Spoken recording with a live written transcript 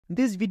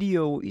This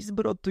video is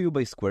brought to you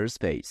by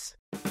Squarespace.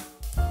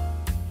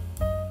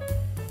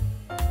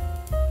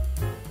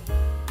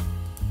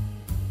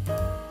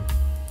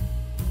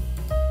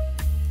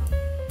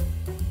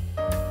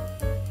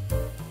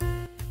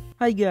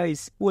 Hi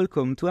guys,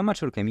 welcome to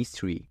Amateur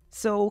Chemistry.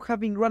 So,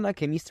 having run a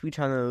chemistry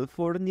channel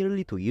for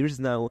nearly 2 years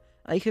now,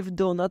 I have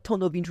done a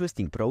ton of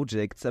interesting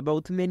projects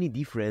about many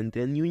different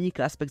and unique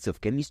aspects of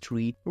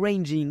chemistry,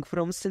 ranging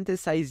from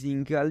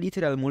synthesizing a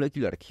literal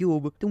molecular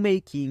cube to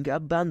making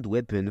a banned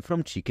weapon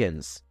from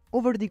chickens.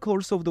 Over the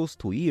course of those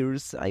 2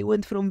 years, I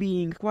went from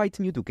being quite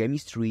new to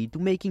chemistry to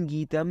making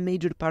it a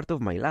major part of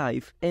my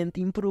life and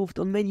improved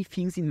on many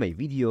things in my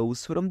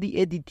videos, from the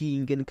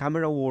editing and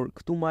camera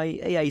work to my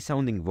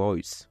AI-sounding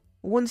voice.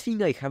 One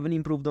thing I haven't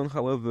improved on,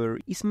 however,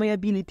 is my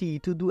ability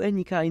to do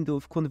any kind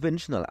of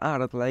conventional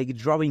art like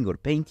drawing or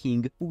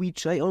painting,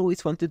 which I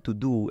always wanted to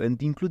do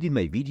and include in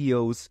my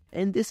videos,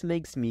 and this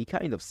makes me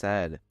kind of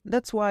sad.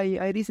 That's why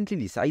I recently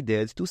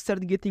decided to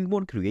start getting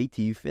more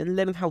creative and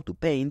learn how to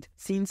paint,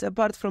 since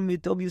apart from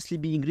it obviously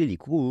being really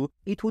cool,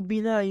 it would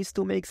be nice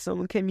to make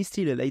some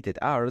chemistry-related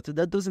art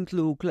that doesn't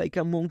look like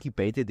a monkey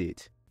painted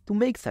it. To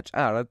make such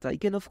art, I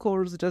can of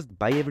course just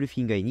buy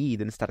everything I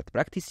need and start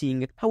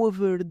practicing,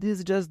 however,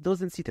 this just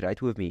doesn't sit right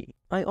with me.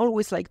 I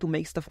always like to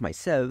make stuff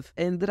myself,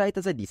 and right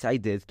as I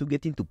decided to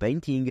get into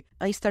painting,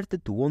 I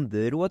started to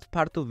wonder what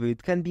part of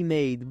it can be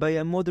made by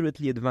a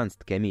moderately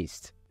advanced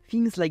chemist.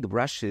 Things like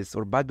brushes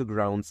or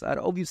backgrounds are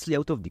obviously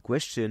out of the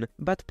question,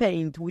 but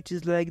paint, which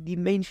is like the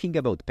main thing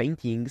about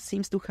painting,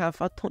 seems to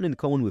have a ton in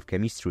common with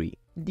chemistry.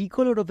 The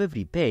color of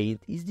every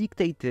paint is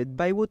dictated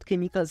by what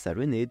chemicals are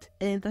in it,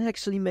 and I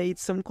actually made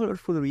some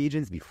colorful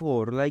reagents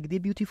before, like the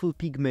beautiful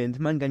pigment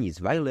manganese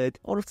violet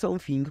or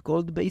something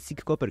called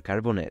basic copper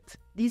carbonate.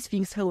 These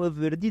things,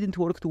 however, didn't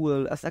work too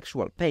well as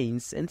actual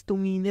paints and to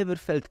me never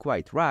felt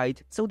quite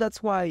right, so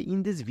that's why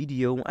in this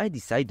video I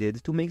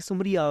decided to make some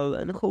real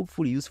and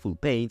hopefully useful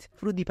paint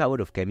through the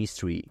power of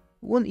chemistry.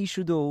 One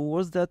issue though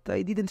was that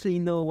I didn't really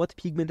know what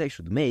pigment I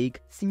should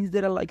make, since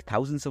there are like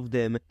thousands of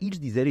them,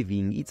 each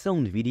deserving its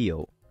own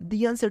video.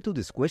 The answer to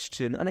this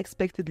question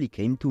unexpectedly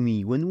came to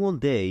me when one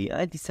day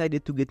I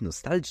decided to get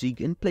nostalgic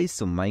and play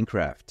some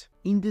Minecraft.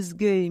 In this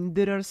game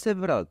there are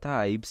several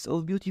types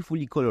of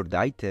beautifully colored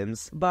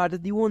items,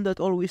 but the one that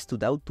always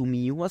stood out to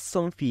me was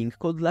something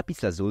called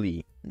Lapis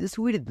Lazuli. This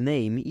weird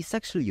name is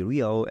actually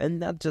real and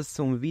not just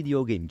some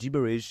video game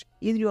gibberish.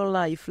 In real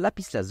life,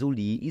 Lapis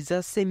Lazuli is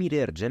a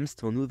semi-rare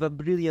gemstone with a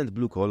brilliant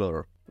blue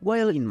color.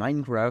 While in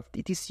Minecraft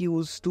it is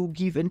used to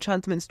give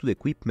enchantments to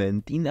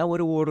equipment, in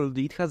our world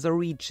it has a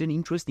rich and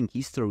interesting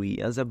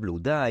history as a blue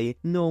dye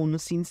known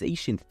since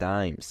ancient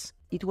times.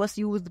 It was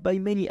used by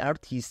many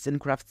artists and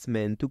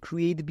craftsmen to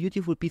create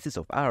beautiful pieces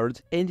of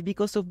art, and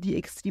because of the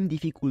extreme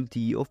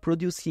difficulty of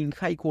producing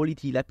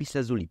high-quality lapis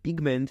lazuli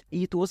pigment,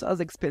 it was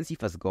as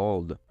expensive as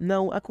gold.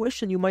 Now, a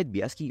question you might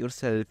be asking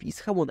yourself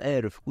is how on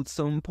earth could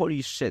some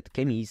Polish shed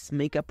chemist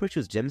make a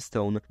precious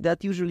gemstone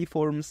that usually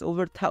forms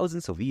over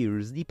thousands of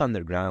years deep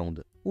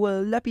underground?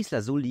 Well, lapis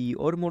lazuli,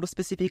 or more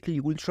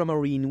specifically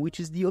ultramarine, which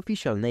is the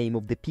official name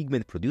of the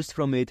pigment produced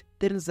from it,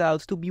 turns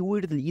out to be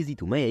weirdly easy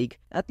to make,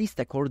 at least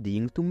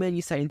according to many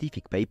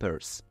scientific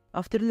papers.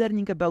 After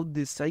learning about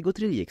this, I got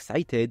really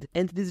excited,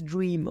 and this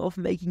dream of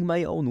making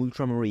my own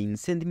ultramarine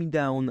sent me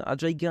down a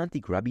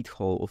gigantic rabbit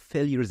hole of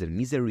failures and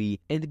misery,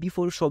 and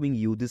before showing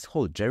you this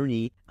whole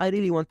journey, I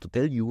really want to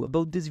tell you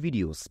about this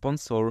video's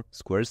sponsor,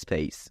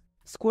 Squarespace.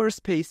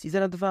 Squarespace is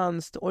an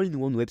advanced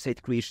all-in-one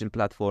website creation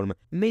platform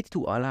made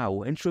to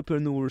allow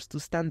entrepreneurs to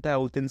stand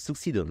out and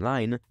succeed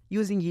online.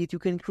 Using it, you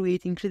can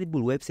create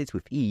incredible websites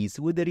with ease,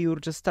 whether you're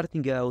just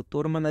starting out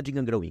or managing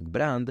a growing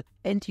brand,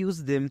 and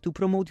use them to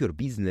promote your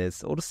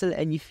business or sell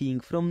anything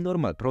from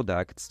normal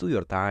products to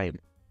your time.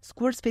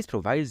 Squarespace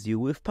provides you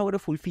with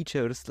powerful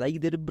features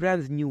like their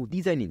brand new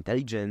design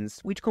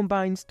intelligence, which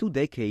combines 2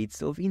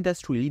 decades of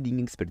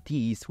industry-leading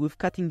expertise with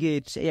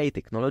cutting-edge AI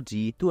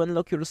technology to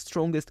unlock your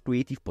strongest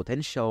creative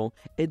potential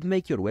and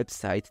make your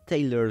website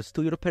tailored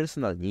to your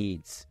personal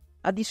needs.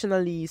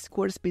 Additionally,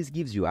 Squarespace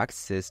gives you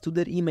access to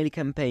their email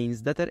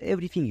campaigns that are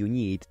everything you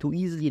need to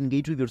easily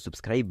engage with your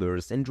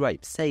subscribers and drive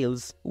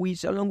sales,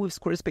 which, along with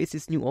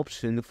Squarespace's new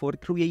option for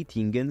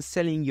creating and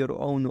selling your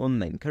own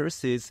online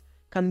courses,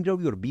 can grow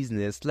your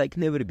business like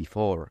never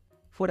before.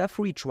 For a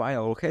free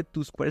trial, head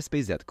to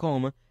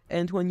squarespace.com,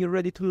 and when you're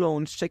ready to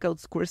launch, check out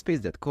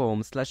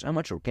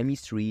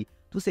squarespace.com/amateurchemistry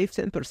to save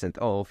 10%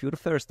 off your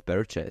first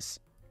purchase.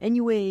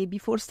 Anyway,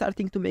 before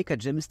starting to make a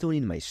gemstone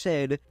in my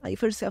shed, I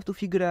first have to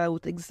figure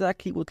out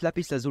exactly what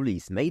lapis lazuli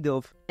is made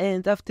of,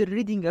 and after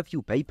reading a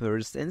few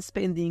papers and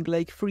spending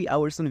like 3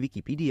 hours on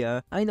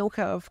Wikipedia, I now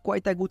have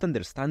quite a good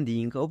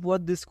understanding of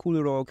what this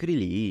cool rock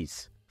really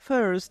is.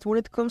 First, when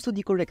it comes to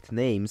the correct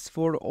names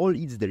for all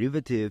its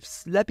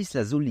derivatives, lapis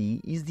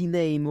lazuli is the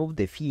name of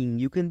the thing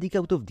you can dig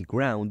out of the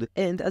ground,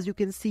 and as you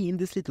can see in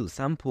this little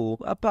sample,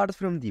 apart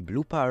from the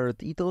blue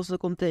part, it also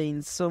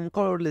contains some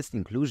colorless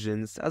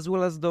inclusions, as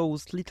well as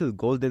those little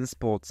golden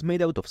spots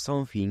made out of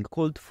something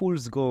called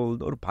fool's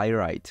gold or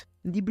pyrite.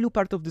 The blue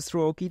part of this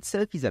rock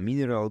itself is a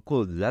mineral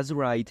called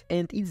lazurite,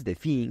 and it's the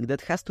thing that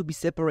has to be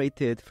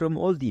separated from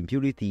all the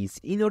impurities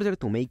in order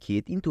to make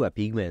it into a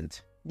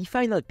pigment. The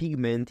final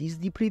pigment is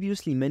the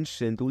previously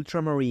mentioned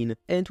ultramarine,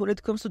 and when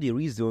it comes to the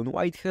reason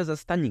why it has a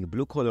stunning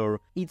blue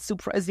color, it's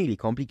surprisingly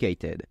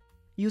complicated.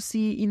 You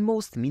see, in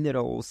most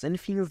minerals and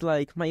things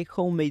like my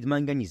homemade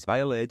manganese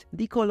violet,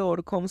 the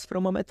color comes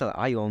from a metal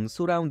ion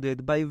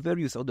surrounded by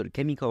various other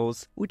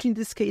chemicals, which in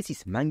this case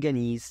is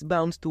manganese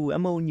bound to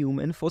ammonium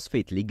and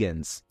phosphate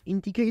ligands. In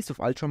the case of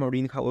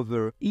ultramarine,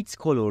 however, its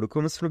color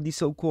comes from the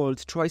so-called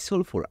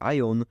trisulfur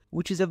ion,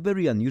 which is a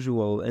very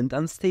unusual and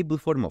unstable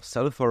form of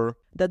sulfur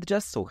that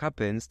just so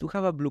happens to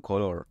have a blue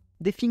color.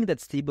 The thing that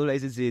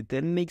stabilizes it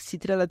and makes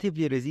it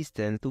relatively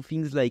resistant to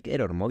things like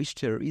air or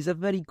moisture is a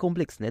very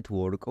complex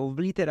network of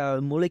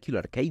literal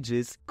molecular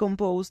cages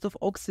composed of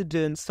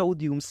oxygen,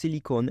 sodium,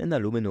 silicon and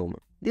aluminum.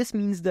 This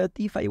means that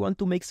if I want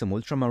to make some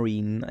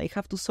ultramarine, I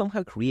have to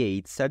somehow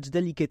create such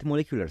delicate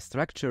molecular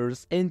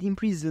structures and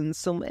imprison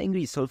some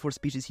angry sulfur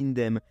species in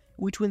them,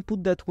 which when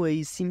put that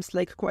way seems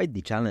like quite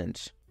the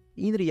challenge.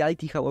 In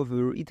reality,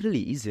 however, it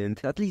really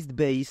isn't, at least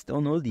based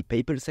on all the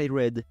papers I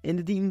read,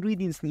 and the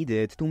ingredients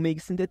needed to make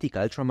synthetic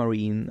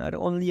ultramarine are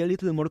only a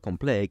little more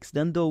complex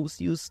than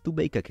those used to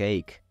bake a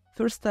cake.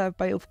 First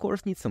up, I of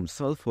course need some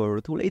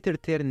sulfur to later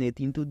turn it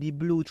into the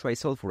blue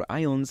trisulfur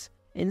ions,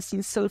 and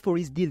since sulfur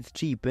is dirt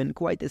cheap and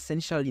quite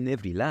essential in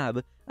every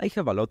lab, I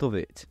have a lot of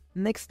it.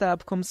 Next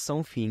up comes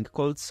something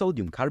called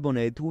sodium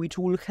carbonate, which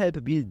will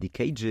help build the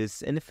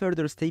cages and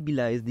further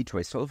stabilize the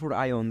trisulfur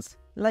ions.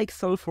 Like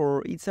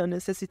sulfur, it's a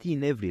necessity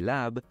in every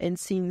lab, and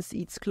since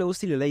it's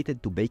closely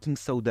related to baking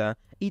soda,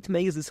 it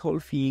makes this whole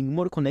thing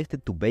more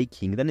connected to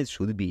baking than it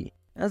should be.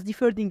 As the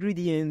third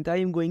ingredient, I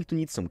am going to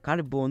need some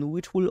carbon,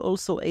 which will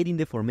also aid in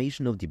the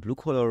formation of the blue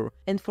color,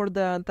 and for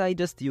that I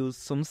just use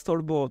some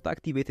store-bought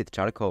activated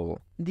charcoal.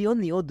 The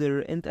only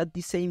other and at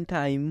the same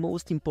time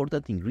most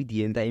important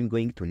ingredient I am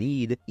going to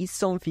need is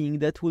something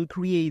that will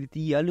create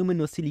the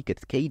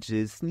aluminosilicate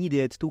cages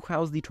needed to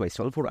house the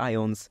trisulfur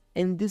ions,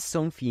 and this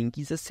something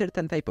is a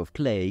certain type of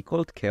clay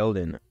called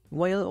kaolin.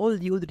 While all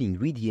the other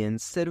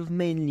ingredients serve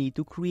mainly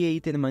to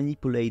create and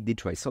manipulate the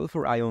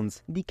trisulfur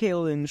ions, the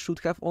kaolin should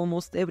have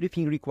almost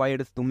everything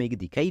required to make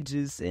the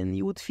cages, and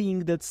you would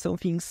think that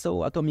something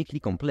so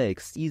atomically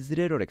complex is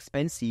rare or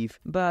expensive,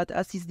 but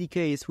as is the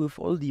case with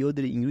all the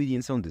other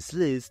ingredients on this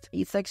list,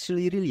 it's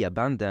actually really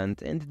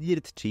abundant and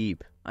dirt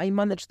cheap. I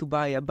managed to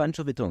buy a bunch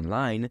of it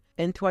online,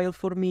 and while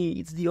for me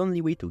it's the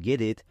only way to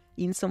get it,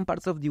 in some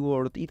parts of the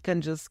world it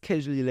can just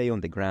casually lay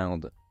on the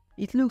ground.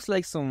 It looks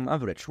like some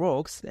average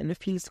rocks and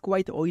feels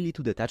quite oily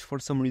to the touch for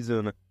some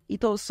reason.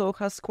 It also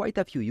has quite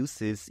a few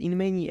uses in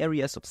many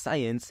areas of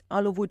science,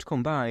 all of which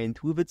combined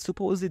with it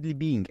supposedly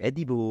being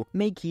edible,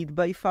 make it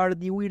by far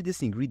the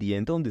weirdest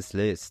ingredient on this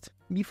list.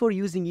 Before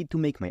using it to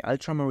make my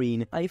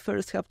ultramarine, I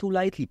first have to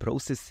lightly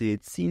process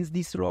it since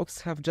these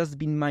rocks have just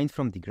been mined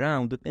from the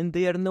ground and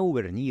they are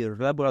nowhere near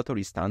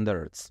laboratory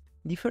standards.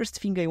 The first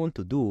thing I want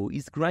to do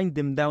is grind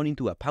them down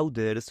into a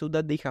powder so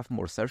that they have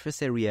more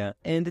surface area,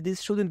 and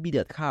this shouldn't be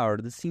that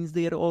hard since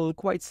they are all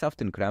quite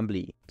soft and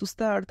crumbly. To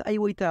start, I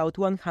weighed out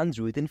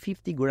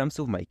 150 grams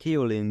of my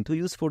kaolin to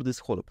use for this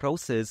whole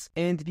process,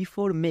 and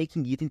before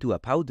making it into a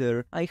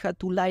powder, I had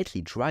to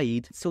lightly dry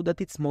it so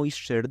that its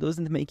moisture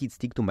doesn't make it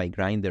stick to my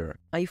grinder.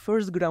 I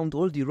first ground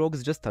all the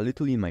rocks just a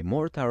little in my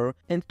mortar,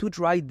 and to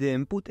dry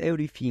them put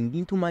everything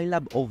into my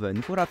lab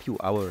oven for a few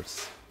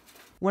hours.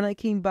 When I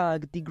came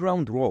back, the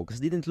ground rocks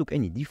didn't look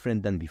any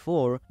different than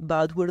before,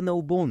 but were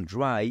now bone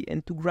dry,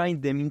 and to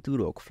grind them into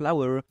rock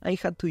flour, I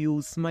had to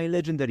use my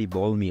legendary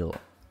ball mill.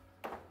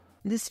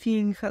 This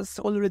thing has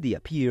already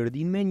appeared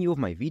in many of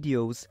my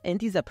videos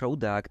and is a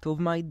product of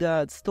my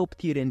dad's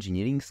top-tier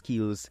engineering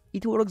skills.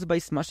 It works by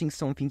smashing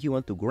something you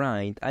want to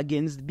grind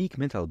against big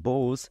metal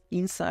balls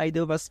inside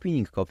of a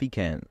spinning coffee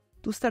can.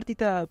 To start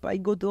it up, I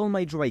got all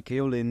my dry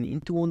kaolin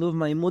into one of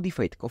my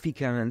modified coffee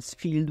cans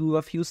filled with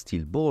a few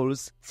steel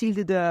balls, sealed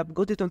it up,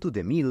 got it onto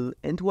the mill,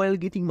 and while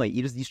getting my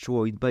ears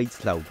destroyed by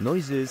its loud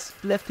noises,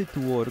 left it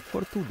to work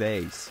for 2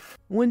 days.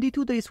 When the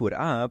 2 days were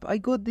up, I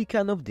got the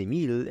can off the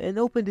mill and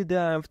opened it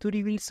up to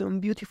reveal some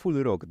beautiful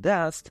rock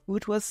dust,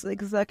 which was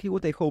exactly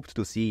what I hoped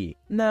to see.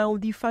 Now,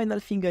 the final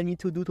thing I need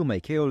to do to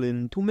my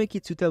kaolin to make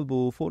it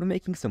suitable for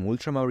making some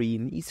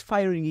ultramarine is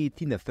firing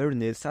it in a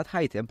furnace at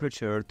high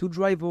temperature to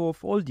drive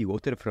off all the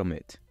water from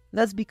it.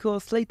 That's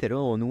because later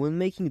on, when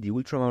making the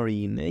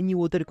ultramarine, any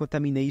water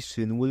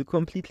contamination will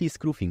completely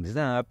screw things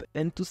up,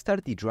 and to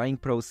start the drying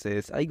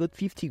process, I got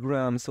 50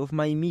 grams of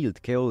my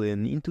milled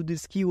kaolin into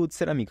this cute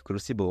ceramic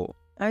crucible.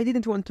 I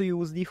didn't want to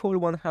use the whole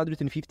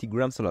 150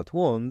 grams all at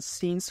once,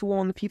 since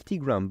one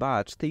 50-gram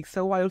batch takes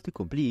a while to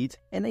complete,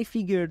 and I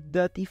figured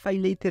that if I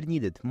later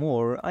needed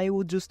more, I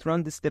would just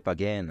run this step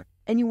again.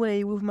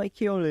 Anyway, with my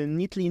kaolin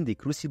neatly in the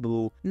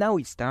crucible, now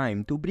it's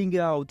time to bring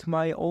out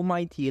my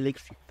almighty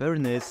electric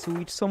furnace,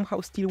 which somehow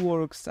still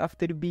works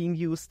after being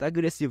used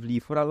aggressively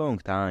for a long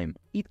time.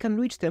 It can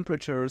reach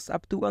temperatures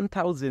up to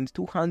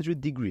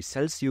 1200 degrees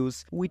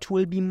Celsius, which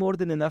will be more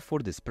than enough for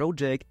this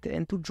project,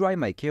 and to dry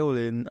my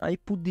kaolin, I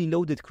put the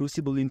loaded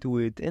crucible into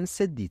it and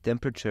set the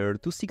temperature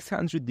to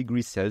 600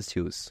 degrees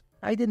Celsius.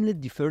 I then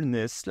let the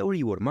furnace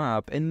slowly warm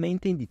up and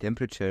maintain the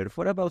temperature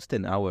for about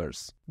 10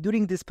 hours.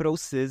 During this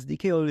process, the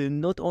kaolin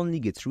not only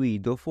gets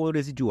rid of all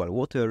residual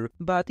water,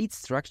 but its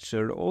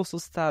structure also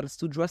starts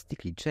to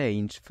drastically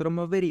change from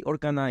a very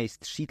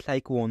organized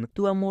sheet-like one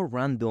to a more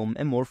random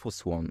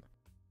amorphous one.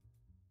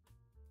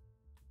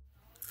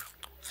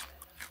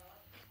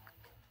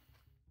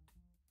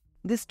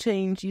 This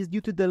change is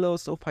due to the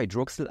loss of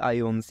hydroxyl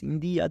ions in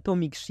the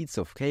atomic sheets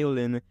of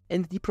kaolin,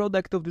 and the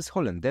product of this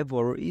whole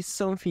endeavor is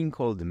something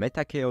called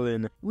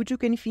metakaolin, which you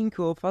can think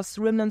of as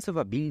remnants of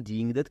a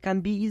building that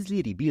can be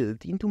easily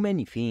rebuilt into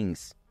many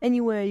things.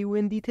 Anyway,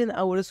 when the 10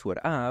 hours were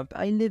up,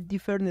 I let the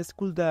furnace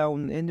cool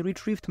down and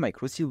retrieved my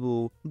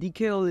crucible. The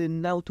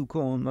kaolin now took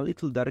on a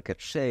little darker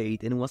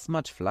shade and was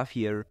much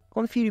fluffier,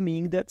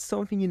 confirming that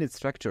something in its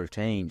structure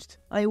changed.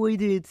 I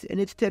weighed it, and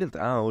it turned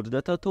out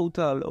that a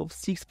total of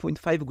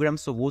 6.5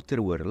 grams of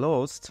water were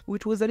lost,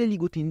 which was a really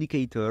good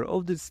indicator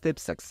of this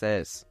step's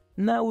success.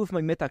 Now with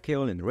my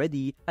metakaolin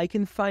ready, I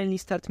can finally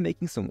start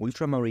making some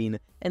ultramarine,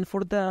 and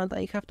for that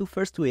I have to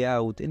first weigh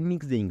out and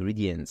mix the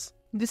ingredients.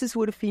 This is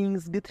where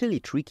things get really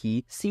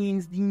tricky,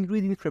 since the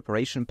ingredient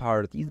preparation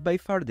part is by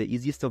far the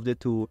easiest of the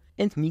two,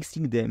 and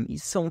mixing them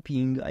is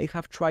something I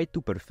have tried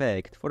to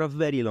perfect for a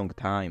very long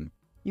time.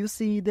 You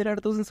see, there are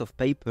dozens of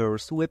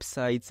papers,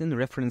 websites and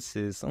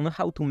references on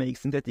how to make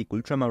synthetic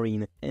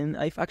ultramarine, and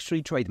I've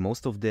actually tried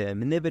most of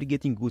them, never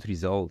getting good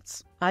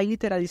results. I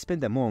literally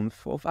spent a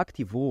month of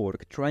active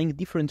work trying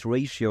different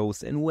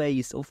ratios and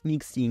ways of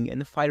mixing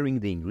and firing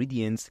the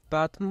ingredients,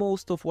 but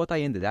most of what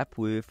I ended up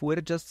with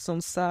were just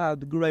some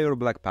sad grey or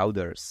black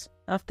powders.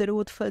 After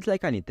what felt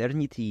like an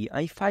eternity,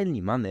 I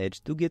finally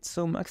managed to get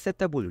some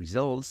acceptable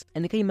results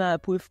and came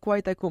up with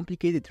quite a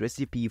complicated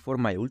recipe for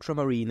my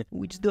ultramarine,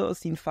 which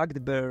does in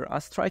fact bear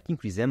a striking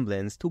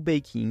resemblance to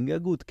baking a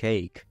good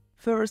cake.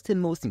 First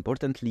and most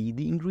importantly,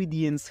 the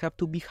ingredients have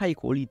to be high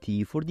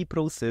quality for the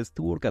process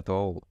to work at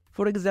all.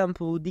 For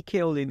example, the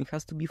kaolin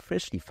has to be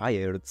freshly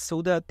fired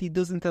so that it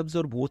doesn't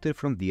absorb water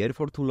from the air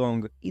for too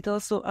long. It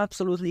also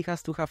absolutely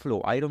has to have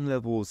low iron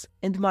levels,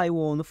 and my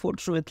one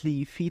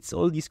fortunately fits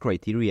all these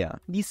criteria.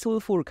 The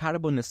sulfur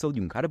carbon and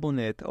sodium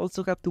carbonate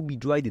also have to be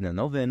dried in an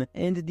oven,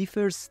 and the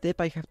first step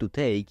I have to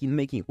take in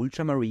making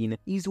ultramarine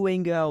is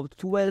weighing out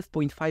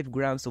 12.5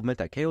 grams of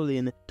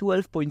metakaolin,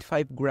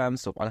 12.5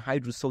 grams of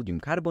anhydrous sodium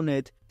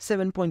carbonate,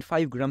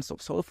 7.5 grams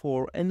of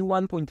sulfur, and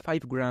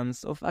 1.5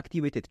 grams of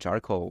activated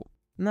charcoal.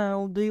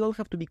 Now, they all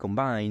have to be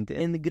combined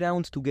and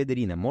ground together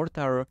in a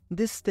mortar.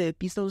 This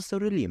step is also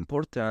really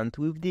important,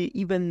 with the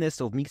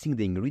evenness of mixing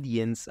the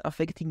ingredients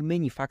affecting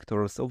many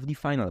factors of the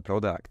final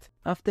product.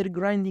 After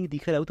grinding the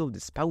hell out of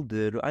this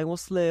powder, I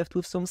was left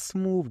with some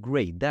smooth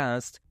grey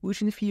dust,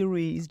 which in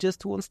theory is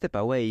just one step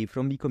away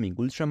from becoming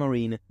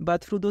ultramarine,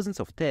 but through dozens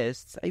of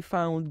tests I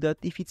found that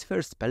if it's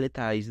first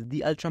pelletized,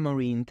 the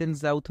ultramarine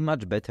turns out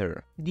much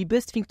better. The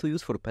best thing to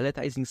use for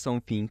pelletizing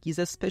something is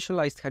a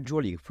specialized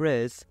hydraulic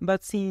press,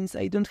 but since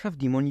I don't have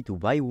the money to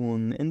buy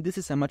one, and this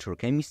is amateur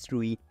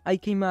chemistry, I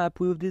came up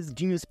with this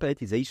genius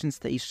pelletization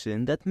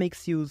station that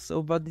makes use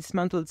of a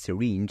dismantled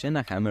syringe and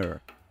a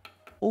hammer.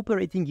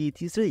 Operating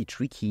it is really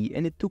tricky,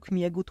 and it took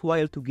me a good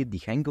while to get the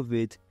hang of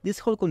it. This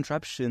whole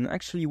contraption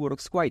actually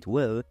works quite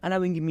well,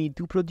 allowing me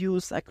to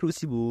produce a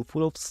crucible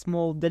full of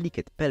small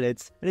delicate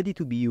pellets ready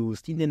to be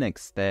used in the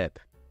next step.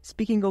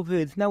 Speaking of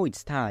it, now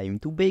it's time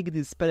to bake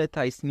this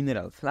pelletized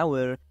mineral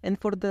flour, and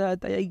for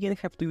that I again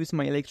have to use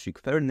my electric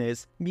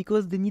furnace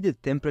because the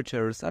needed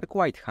temperatures are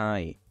quite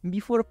high.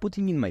 Before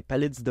putting in my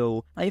pellets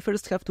though, I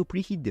first have to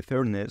preheat the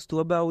furnace to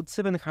about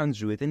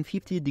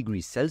 750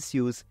 degrees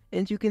Celsius,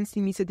 and you can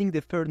see me setting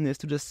the furnace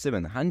to just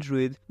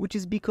 700, which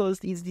is because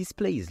its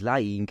display is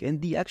lying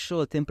and the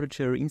actual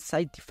temperature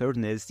inside the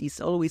furnace is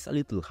always a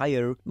little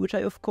higher, which I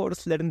of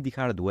course learned the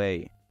hard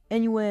way.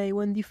 Anyway,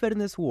 when the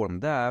furnace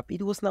warmed up,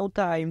 it was now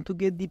time to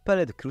get the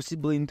pellet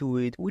crucible into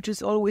it, which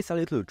is always a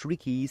little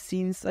tricky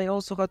since I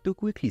also had to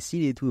quickly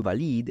seal it with a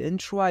lid and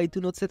try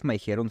to not set my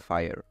hair on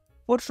fire.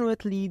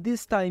 Fortunately,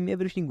 this time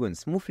everything went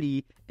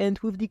smoothly, and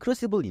with the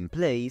crucible in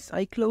place,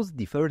 I closed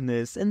the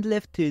furnace and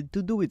left it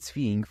to do its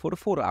thing for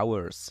 4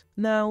 hours.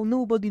 Now,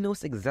 nobody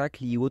knows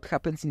exactly what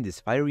happens in this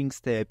firing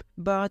step,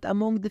 but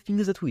among the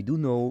things that we do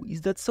know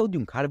is that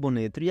sodium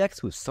carbonate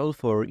reacts with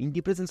sulfur in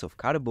the presence of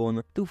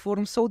carbon to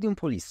form sodium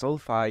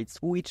polysulfides,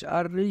 which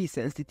are really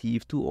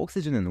sensitive to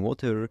oxygen and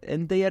water,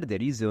 and they are the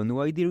reason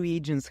why the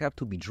reagents have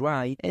to be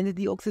dry and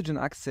the oxygen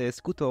access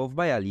cut off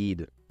by a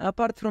lid.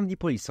 Apart from the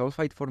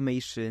polysulfide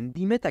formation,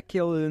 the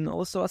metakaolin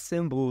also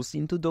assembles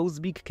into those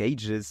big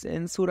cages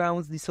and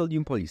surrounds the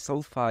sodium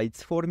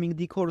polysulfides, forming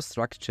the core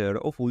structure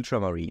of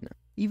ultramarine.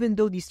 Even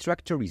though the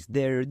structure is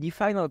there, the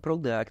final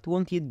product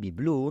won't yet be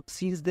blue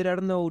since there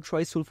are no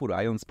trisulfur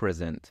ions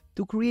present.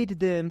 To create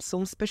them,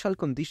 some special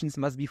conditions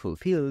must be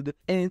fulfilled,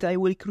 and I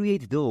will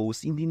create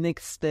those in the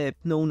next step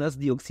known as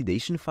the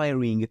oxidation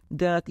firing.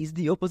 That is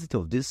the opposite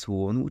of this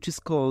one, which is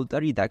called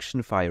a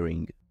reduction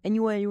firing.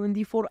 Anyway, when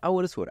the 4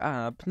 hours were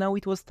up, now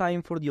it was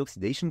time for the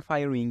oxidation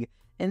firing,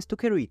 and to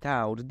carry it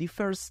out, the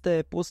first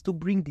step was to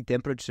bring the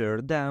temperature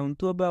down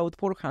to about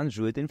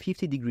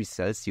 450 degrees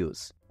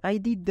Celsius. I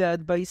did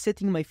that by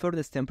setting my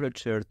furnace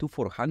temperature to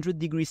 400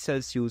 degrees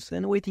Celsius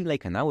and waiting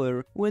like an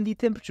hour. When the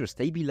temperature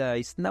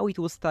stabilized, now it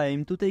was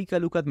time to take a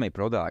look at my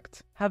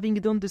product. Having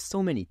done this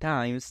so many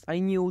times, I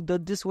knew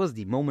that this was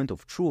the moment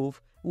of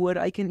truth where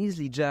I can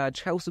easily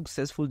judge how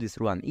successful this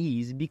run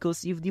is,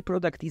 because if the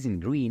product is in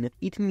green,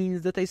 it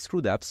means that I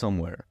screwed up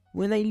somewhere.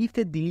 When I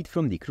lifted the lid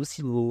from the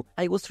crucible,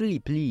 I was really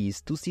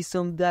pleased to see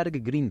some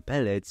dark green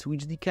pellets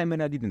which the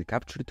camera didn't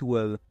capture too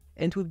well.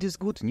 And with this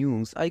good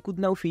news, I could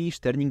now finish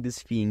turning this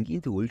thing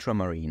into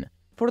ultramarine.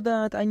 For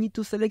that, I need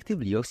to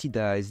selectively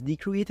oxidize the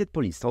created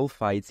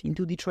polysulfides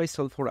into the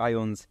trisulfur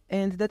ions,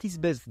 and that is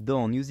best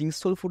done using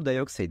sulfur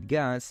dioxide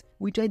gas,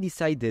 which I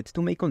decided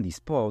to make on the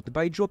spot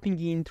by dropping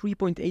in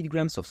 3.8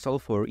 grams of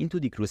sulfur into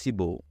the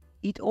crucible.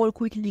 It all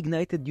quickly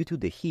ignited due to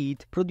the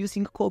heat,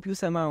 producing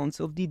copious amounts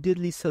of the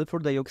deadly sulfur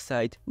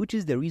dioxide, which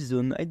is the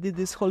reason I did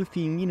this whole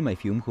thing in my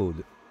fume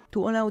hood.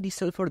 To allow the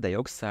sulfur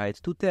dioxide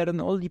to turn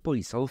all the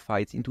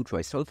polysulfides into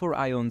trisulfur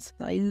ions,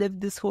 I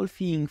left this whole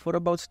thing for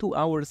about 2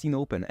 hours in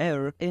open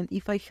air, and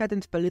if I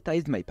hadn't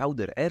pelletized my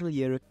powder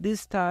earlier,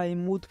 this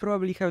time would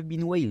probably have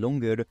been way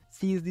longer,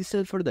 since the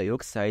sulfur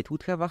dioxide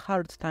would have a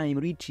hard time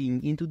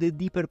reaching into the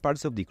deeper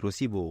parts of the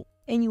crucible.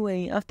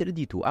 Anyway, after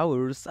the 2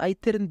 hours, I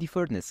turned the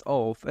furnace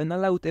off and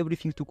allowed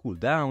everything to cool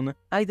down.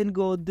 I then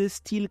got the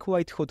still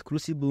quite hot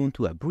crucible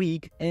into a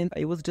brick, and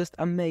I was just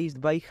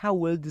amazed by how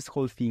well this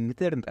whole thing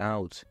turned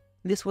out.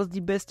 This was the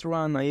best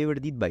run I ever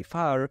did by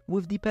far,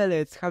 with the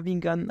pellets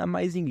having an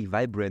amazingly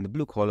vibrant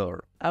blue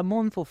color. A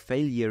month of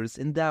failures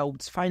and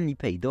doubts finally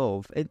paid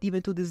off, and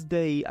even to this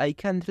day I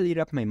can't really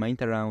wrap my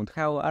mind around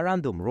how a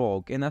random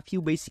rock and a few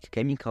basic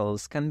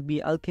chemicals can be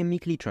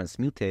alchemically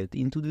transmuted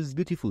into this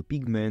beautiful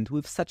pigment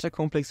with such a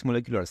complex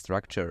molecular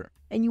structure.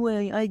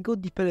 Anyway, I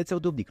got the pellets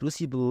out of the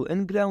crucible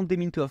and ground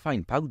them into a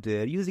fine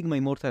powder using my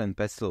mortar and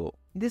pestle.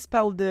 This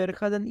powder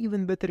had an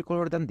even better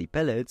color than the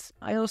pellets.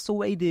 I also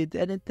weighed it,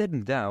 and it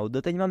turned out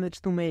that I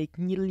managed to make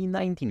nearly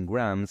 19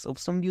 grams of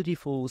some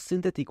beautiful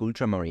synthetic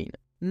ultramarine.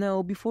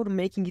 Now, before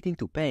making it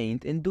into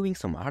paint and doing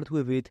some art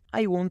with it,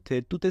 I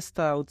wanted to test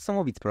out some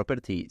of its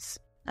properties.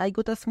 I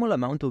got a small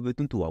amount of it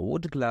into a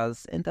watch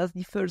glass, and as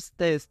the first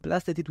test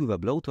blasted it with a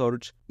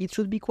blowtorch. It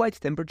should be quite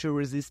temperature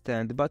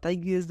resistant, but I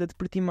guess that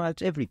pretty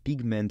much every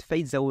pigment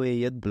fades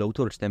away at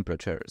blowtorch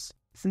temperatures.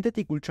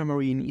 Synthetic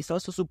ultramarine is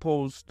also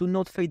supposed to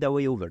not fade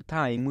away over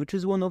time, which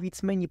is one of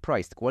its many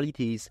prized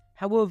qualities.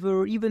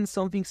 However, even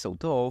something so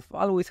tough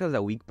always has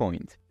a weak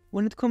point.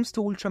 When it comes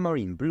to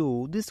ultramarine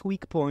blue, this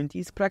weak point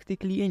is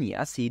practically any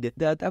acid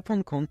that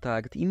upon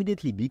contact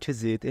immediately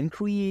bleaches it and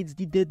creates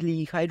the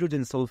deadly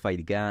hydrogen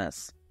sulfide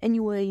gas.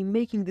 Anyway,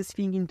 making this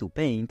thing into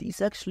paint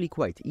is actually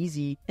quite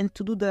easy, and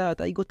to do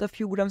that I got a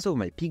few grams of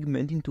my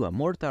pigment into a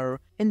mortar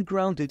and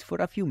ground it for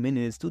a few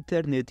minutes to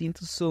turn it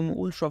into some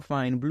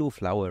ultra-fine blue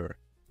flour.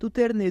 To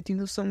turn it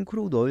into some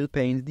crude oil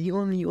paint, the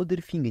only other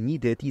thing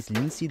needed is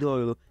linseed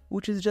oil,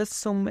 which is just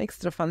some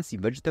extra fancy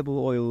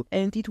vegetable oil,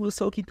 and it will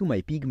soak into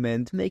my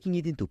pigment, making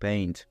it into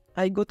paint.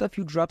 I got a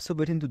few drops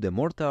of it into the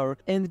mortar,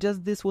 and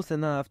just this was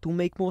enough to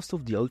make most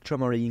of the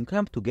ultramarine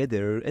clump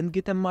together and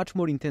get a much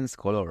more intense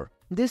color.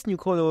 This new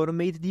color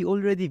made the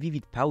already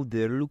vivid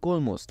powder look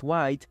almost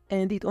white,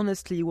 and it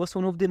honestly was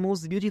one of the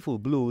most beautiful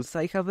blues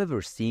I have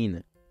ever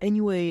seen.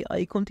 Anyway,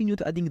 I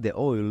continued adding the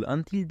oil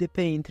until the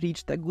paint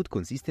reached a good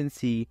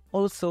consistency.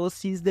 Also,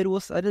 since there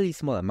was a really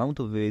small amount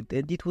of it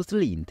and it was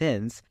really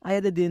intense, I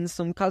added in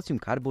some calcium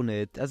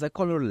carbonate as a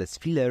colorless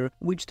filler,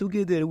 which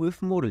together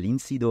with more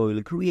linseed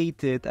oil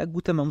created a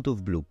good amount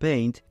of blue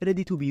paint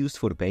ready to be used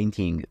for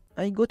painting.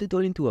 I got it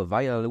all into a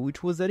vial,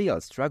 which was a real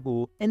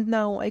struggle, and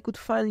now I could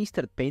finally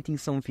start painting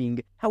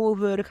something.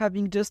 However,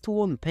 having just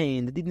one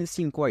paint didn't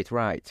seem quite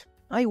right.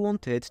 I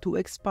wanted to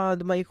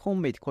expand my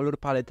homemade color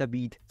palette a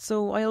bit,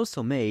 so I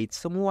also made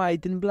some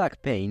white and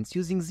black paints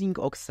using zinc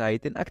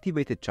oxide and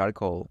activated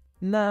charcoal.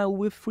 Now,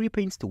 with 3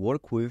 paints to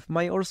work with,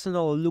 my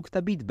arsenal looked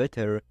a bit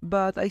better,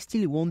 but I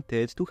still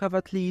wanted to have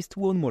at least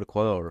one more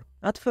color.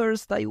 At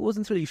first, I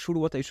wasn't really sure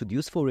what I should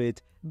use for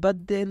it,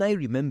 but then I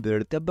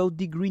remembered about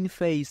the green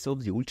face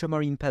of the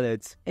ultramarine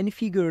pellets and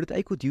figured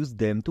I could use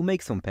them to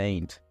make some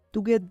paint.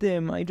 To get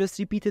them, I just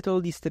repeated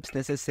all the steps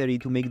necessary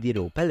to make the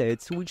raw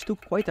pellets, which took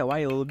quite a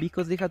while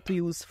because they had to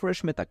use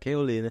fresh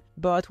metakaolin,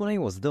 but when I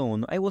was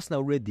done, I was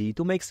now ready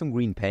to make some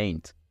green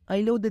paint.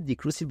 I loaded the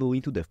crucible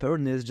into the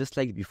furnace just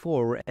like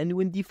before, and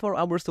when the 4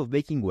 hours of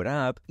baking were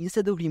up,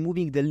 instead of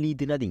removing the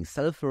lid and adding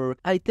sulfur,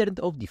 I turned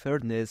off the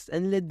furnace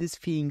and let this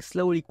thing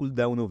slowly cool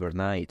down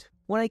overnight.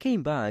 When I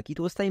came back, it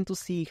was time to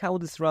see how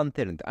this run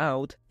turned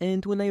out,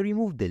 and when I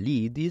removed the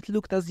lid, it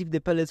looked as if the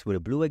pellets were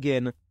blue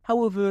again.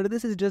 However,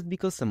 this is just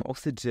because some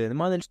oxygen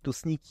managed to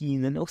sneak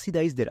in and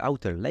oxidize their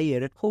outer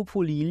layer,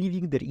 hopefully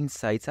leaving their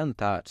insides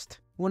untouched.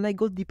 When I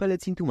got the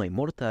pellets into my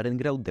mortar and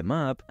ground them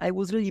up, I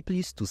was really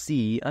pleased to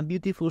see a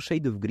beautiful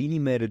shade of green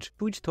emerge,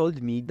 which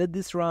told me that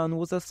this run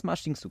was a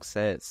smashing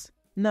success.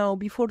 Now,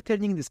 before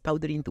turning this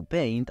powder into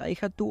paint, I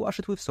had to wash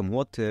it with some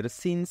water,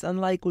 since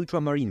unlike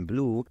ultramarine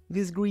blue,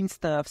 this green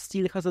stuff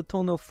still has a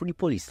ton of free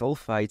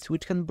polysulfides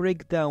which can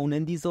break down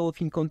and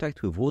dissolve in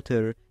contact with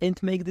water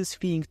and make this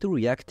thing too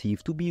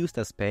reactive to be used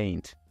as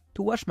paint.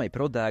 To wash my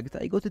product,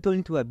 I got it all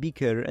into a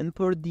beaker and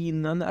poured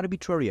in an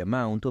arbitrary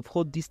amount of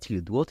hot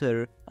distilled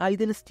water. I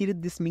then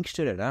stirred this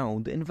mixture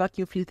around and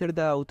vacuum filtered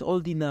out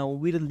all the now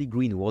weirdly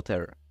green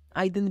water.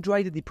 I then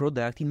dried the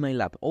product in my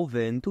lab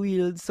oven to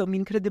yield some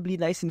incredibly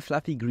nice and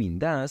fluffy green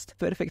dust,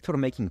 perfect for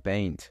making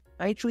paint.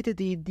 I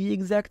treated it the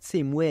exact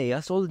same way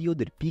as all the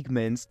other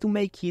pigments to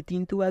make it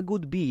into a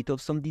good bit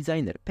of some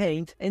designer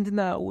paint, and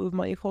now with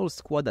my whole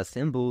squad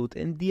assembled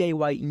and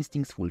DIY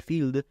instincts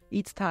fulfilled,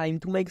 it's time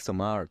to make some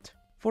art.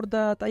 For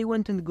that, I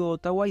went and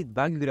got a white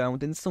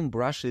background and some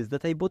brushes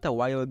that I bought a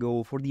while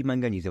ago for the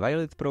Manganese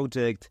Violet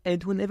project,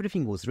 and when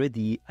everything was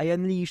ready, I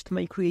unleashed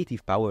my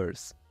creative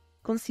powers.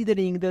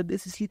 Considering that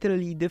this is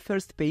literally the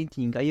first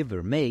painting I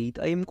ever made,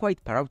 I am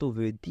quite proud of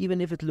it, even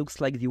if it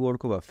looks like the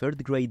work of a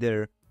third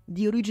grader.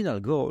 The original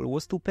goal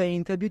was to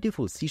paint a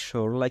beautiful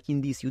seashore like in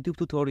these YouTube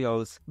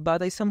tutorials,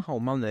 but I somehow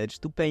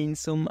managed to paint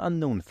some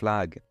unknown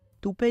flag.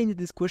 To paint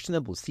this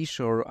questionable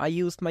seashore, I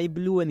used my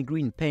blue and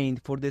green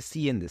paint for the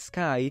sea and the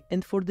sky,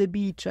 and for the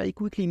beach I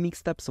quickly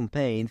mixed up some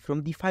paint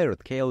from the fired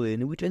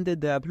kaolin, which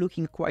ended up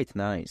looking quite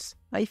nice.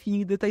 I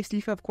think that I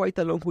still have quite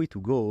a long way to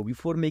go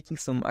before making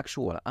some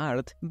actual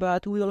art,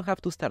 but we all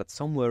have to start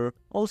somewhere.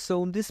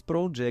 Also, this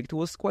project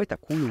was quite a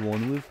cool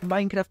one, with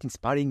Minecraft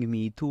inspiring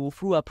me to,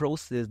 through a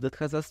process that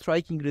has a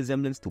striking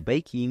resemblance to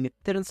baking,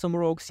 turn some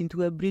rocks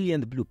into a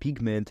brilliant blue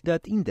pigment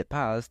that in the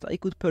past I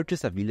could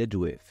purchase a village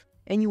with.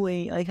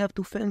 Anyway, I have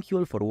to thank you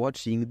all for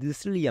watching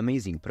this really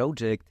amazing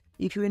project.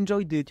 If you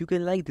enjoyed it, you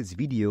can like this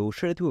video,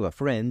 share it with a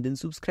friend and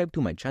subscribe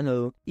to my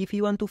channel. If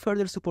you want to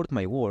further support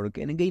my work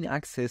and gain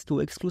access to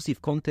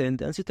exclusive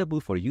content unsuitable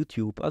for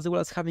YouTube, as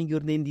well as having your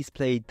name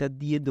displayed at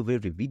the end of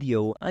every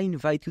video, I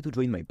invite you to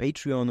join my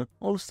Patreon.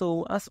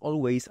 Also, as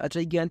always, a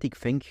gigantic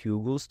thank you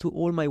goes to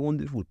all my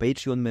wonderful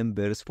Patreon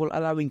members for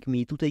allowing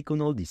me to take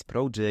on all these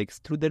projects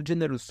through their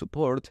generous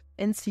support,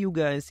 and see you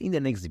guys in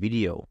the next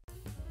video.